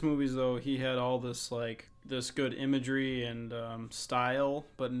previous movies, though, he had all this this good imagery and style,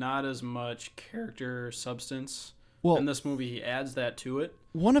 but not as much character substance. Well, in this movie, he adds that to it.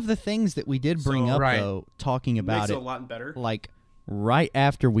 one of the things that we did bring So- up, Right. though, talking about Makes it, it a lot better. like right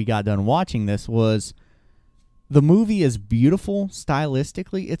after we got done watching this, was the movie is beautiful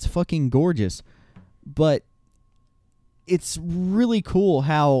stylistically. It's fucking gorgeous, but it's really cool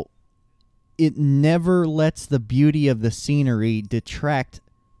how it never lets the beauty of the scenery detract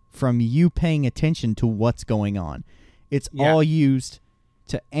from you paying attention to what's going on. It's Yeah. all used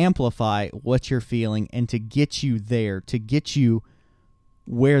to amplify what you're feeling and to get you there, to get you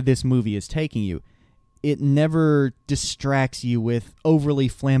where this movie is taking you. It never distracts you with overly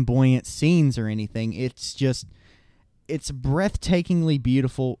flamboyant scenes or anything. It's breathtakingly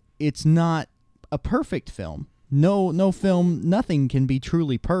beautiful. It's not a perfect film. No film, nothing can be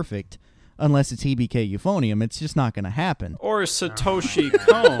truly perfect unless it's EBK Euphonium. It's just not going to happen. Or Satoshi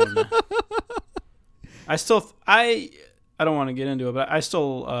Kon. I don't want to get into it, but I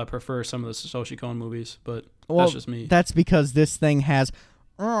still prefer some of the Satoshi Kon movies, but that's just me. That's because this thing has,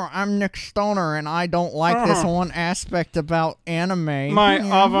 I'm Nick Stoner, and I don't like this one aspect about anime. My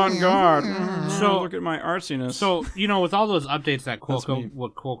avant-garde. So- Look at my artsiness. So, with all those updates that That's me.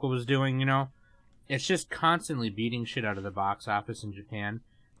 what Koka was doing, it's just constantly beating shit out of the box office in Japan.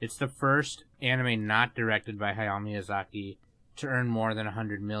 It's the first anime not directed by Hayao Miyazaki to earn more than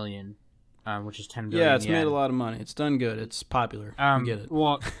 100 million, which is 10 billion yeah, it's yen. made a lot of money. It's done good. It's popular. I get it.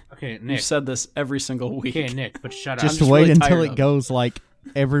 Well, okay, You've Nick. said this every single week. Okay, Nick, but shut up. Just just wait really until tired it of goes like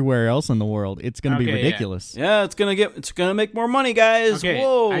everywhere else in the world. It's going to be Okay, yeah. ridiculous. Yeah, it's gonna make more money, guys. Okay,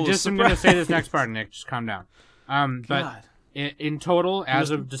 Whoa! I just am surprise. going to say this next part, Nick. Just calm down. But God. in total, as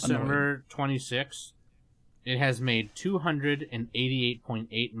just of December 26th, it has made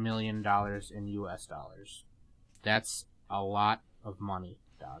 $288.8 million in U.S. dollars. That's a lot of money,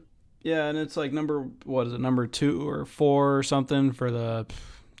 dog. Yeah, and it's like number 2 or 4 or something for the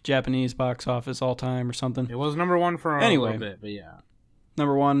Japanese box office all time or something. It was number one for a Anyway. little bit, but yeah.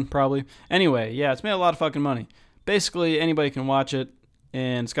 Number 1 probably. Anyway, yeah, it's made a lot of fucking money. Basically, anybody can watch it.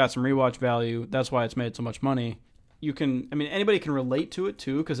 and it's got some rewatch value. That's why it's made so much money. Anybody can relate to it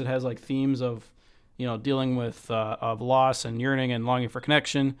too, because it has like themes of, dealing with of loss and yearning and longing for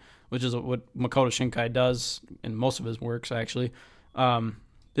connection, which is what Makoto Shinkai does in most of his works, actually.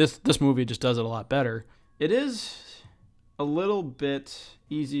 This movie just does it a lot better. It is a little bit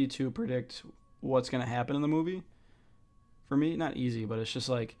easy to predict what's going to happen in the movie. For me, not easy, but it's just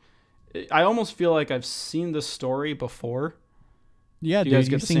like, I almost feel like I've seen this story before. Yeah, you guys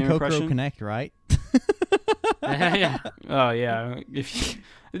dude, get you've the seen same Kokoro impression? Connect, right? Yeah. Oh, yeah.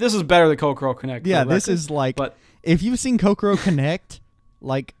 This is better than Kokoro Connect. Yeah, this is like, but if you've seen Kokoro Connect,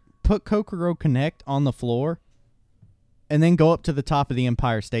 like, put Kokoro Connect on the floor and then go up to the top of the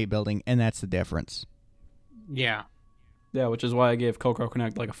Empire State Building, and that's the difference. Yeah. Yeah, which is why I gave Kokoro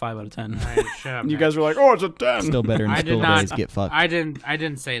Connect like a 5 out of 10. Right, shut up, You man. guys were like, "Oh, it's a 10." Still better than I did School not- Days. Get fucked. I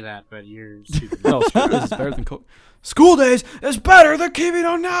didn't say that, but you're stupid. No, School Days is better than School Days is better than Kimi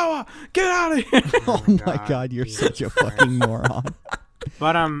no Nawa. Get out of here. Oh my God, you're such a fucking moron.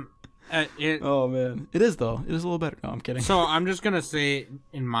 But Oh man, it is though. It is a little better. No, I'm kidding. So I'm just gonna say,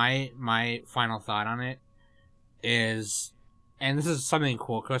 in my final thought on it is, and this is something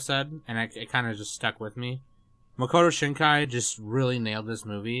Cuoco said, and it kind of just stuck with me. Makoto Shinkai just really nailed this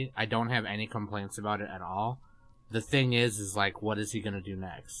movie. I don't have any complaints about it at all. The thing is like, what is he gonna do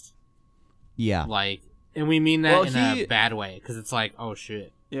next? Yeah. Like, and we mean that in he- a bad way, because it's like, oh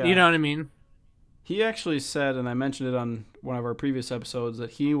shit. Yeah. You know what I mean? He actually said, and I mentioned it on one of our previous episodes,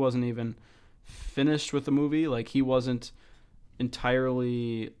 that he wasn't even finished with the movie. Like, he wasn't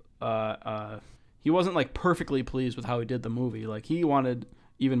entirely, he wasn't like perfectly pleased with how he did the movie. Like, he wanted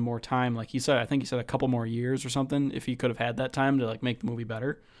even more time. Like he said, I think he said a couple more years or something, if he could have had that time to like make the movie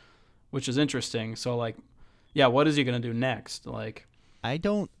better, which is interesting. So like, yeah, what is he gonna do next? Like, I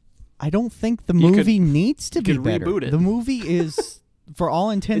don't think the movie needs to be could better. reboot it. The movie is, for all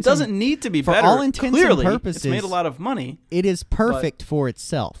intents, it doesn't need to be for better. all intents Clearly, and purposes, it's made a lot of money. it is perfect for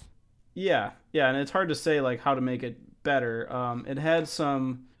itself. Yeah, and it's hard to say like how to make it better. It had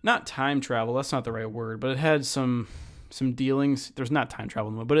some, not time travel, that's not the right word, but it had some dealings. There's not time travel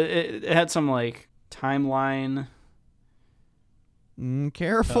in the movie, but it had some like timeline.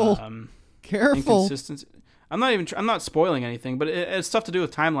 Careful, careful. Inconsistency. I'm not spoiling anything, but it's stuff to do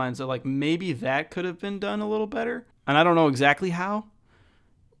with timelines that like maybe that could have been done a little better, and I don't know exactly how.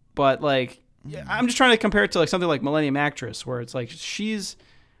 But like, I'm just trying to compare it to like something like Millennium Actress, where it's like she's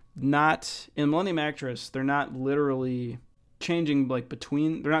not in Millennium Actress. They're not literally changing like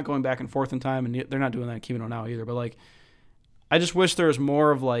between. They're not going back and forth in time, and they're not doing that in Kimi no Now either. But like, I just wish there was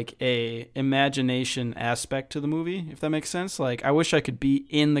more of like a imagination aspect to the movie, if that makes sense. Like, I wish I could be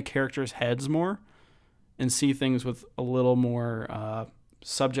in the characters' heads more and see things with a little more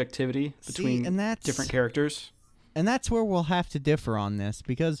subjectivity between different characters. And that's where we'll have to differ on this,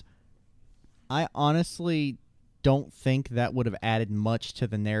 because I honestly don't think that would have added much to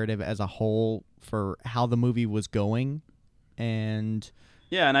the narrative as a whole for how the movie was going. And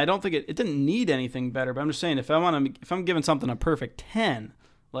yeah, and I don't think it didn't need anything better, but I'm just saying, if I'm giving something a perfect 10,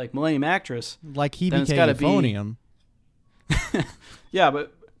 like Millennium Actress, like he then it's became gotta be euphonium. Yeah,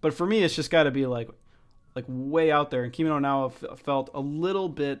 but for me, it's just got to be like way out there. And Kimi no Now felt a little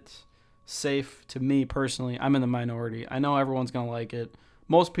bit safe to me personally. I'm in the minority. I know everyone's gonna like it.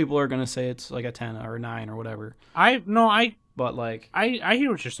 Most people are gonna say it's like a 10 or a 9 or whatever. But like, I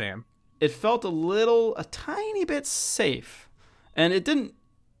hear what you're saying. It felt a tiny bit safe, and it didn't.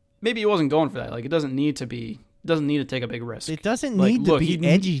 Maybe it wasn't going for that. Like, it doesn't need to take a big risk. It doesn't Like, need to look, be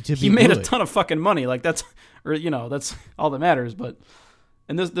edgy to be He made good. a ton of fucking money. Like, that's all that matters. But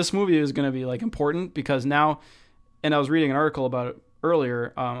and this movie is going to be like important because now, and I was reading an article about it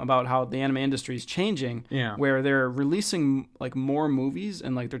earlier about how the anime industry is changing. Yeah. Where they're releasing like more movies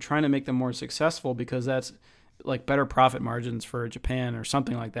and like they're trying to make them more successful because that's like better profit margins for Japan or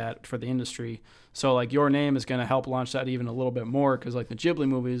something like that for the industry. So like Your Name is going to help launch that even a little bit more, because like the Ghibli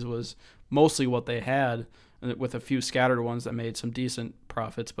movies was mostly what they had, with a few scattered ones that made some decent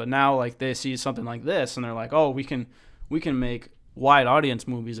profits. But now like they see something like this and they're like, oh, we can make wide audience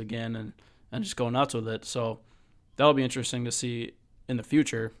movies again and just go nuts with it. So that'll be interesting to see in the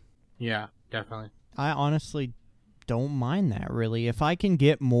future. Yeah, definitely. I honestly don't mind that, really. If I can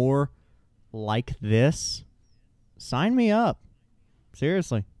get more like this, sign me up.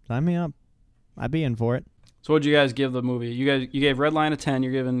 Seriously, sign me up. I'd be in for it. So what'd you guys give the movie? You gave Redline a 10.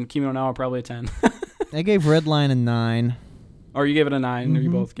 You're giving Kimi no Now probably a 10. I gave Redline a 9. Or you gave it a 9, or you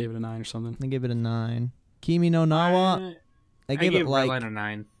both gave it a 9 or something. I gave it a 9. Kimi no Nawa, I gave it like Redline a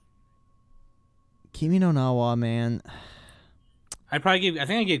 9. Kimi no Nawa, man. I think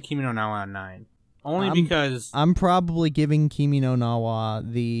I gave Kimi no Now a 9. Only because I'm probably giving Kimi no Nawa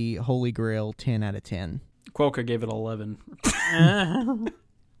the Holy Grail 10 out of 10. Quokka gave it 11.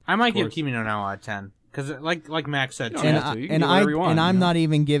 I might give Kimi no Nawa a 10 because, like Max said, You can do whatever you want, I'm you know? not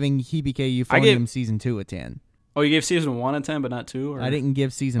even giving Hibike Euphonium season 2 a 10. Oh, you gave season 1 a 10, but not 2? Or? I didn't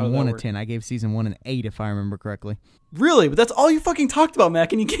give season 1 a work? 10. I gave season 1 an 8, if I remember correctly. Really? But that's all you fucking talked about,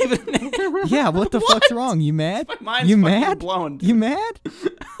 Mac, and you gave it an 8? Yeah, what the fuck's wrong? You mad? My mind's you fucking mad? blown. You mad?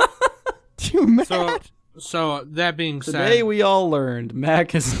 You mad? So that being said, Today we all learned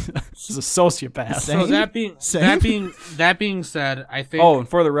Mac is a sociopath. so that being said, I think. Oh, and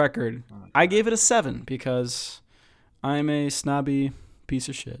for the record, I gave it a 7 because I'm a snobby piece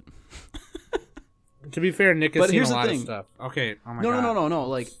of shit. To be fair, Nick has But seen here's a the lot thing. of stuff. Okay. Oh my God. No.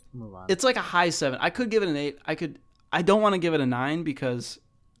 Like, Let's move on. it's like a high 7. I could give it an 8. I don't want to give it a 9 because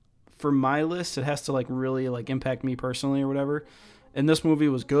for my list, it has to like really like impact me personally or whatever. And this movie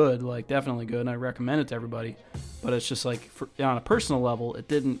was good, like definitely good, and I recommend it to everybody. But it's just like on a personal level, it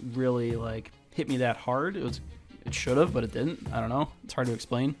didn't really like hit me that hard. It should have, but it didn't. I don't know. It's hard to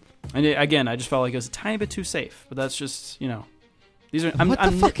explain. And again, I just felt like it was a tiny bit too safe. But that's just, you know, these are. What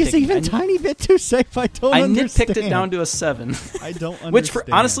the fuck is even a tiny bit too safe? I don't understand. I nitpicked it down to a 7. I don't understand. Which,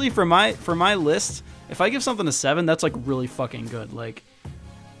 honestly, for my list, if I give something a 7, that's like really fucking good. Like,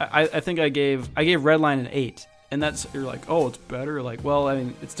 I think I gave Redline an 8, and that's, you're like, oh, it's better. Like, well, I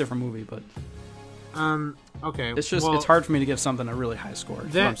mean, it's a different movie, but okay. it's just it's hard for me to give something a really high score.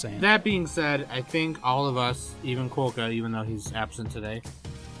 That's what I'm saying. That being said, I think all of us, even Quokka, even though he's absent today,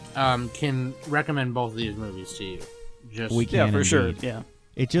 can recommend both of these movies to you. We can, for sure. indeed. Yeah.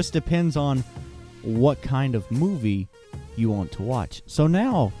 It just depends on what kind of movie you want to watch. So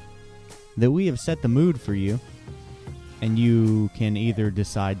now that we have set the mood for you, and you can either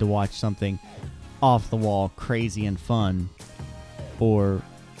decide to watch something off the wall, crazy and fun, or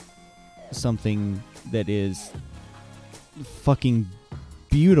something that is fucking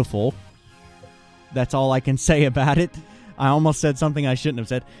beautiful. That's all I can say about it. I almost said something I shouldn't have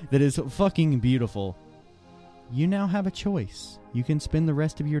said. That is fucking beautiful. You now have a choice. You can spend the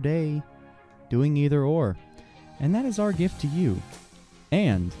rest of your day doing either or. And that is our gift to you.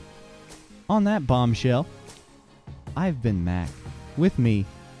 And on that bombshell, I've been Mac. With me,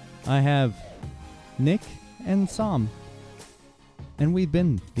 I have Nick and Sam. And we've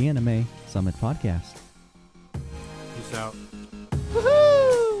been the Anime Summit Podcast. Peace out.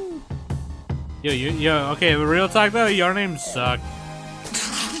 Woohoo! Yo, okay, but real talk though, your name sucked.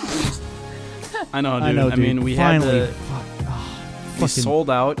 I know, dude. I know, I dude. mean, we Finally, had we sold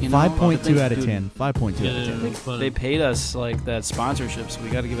out. You know, 5.2 out of dude, 10. 5.2 out of 10. They paid us like that sponsorship, so we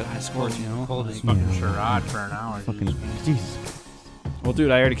got to give it high scores. You know. Pulled his Like, fucking charade for an hour. Fucking Jesus. well,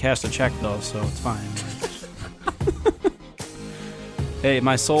 dude, I already cashed a check though, so it's fine. Hey,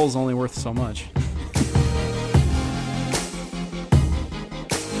 my soul's only worth so much.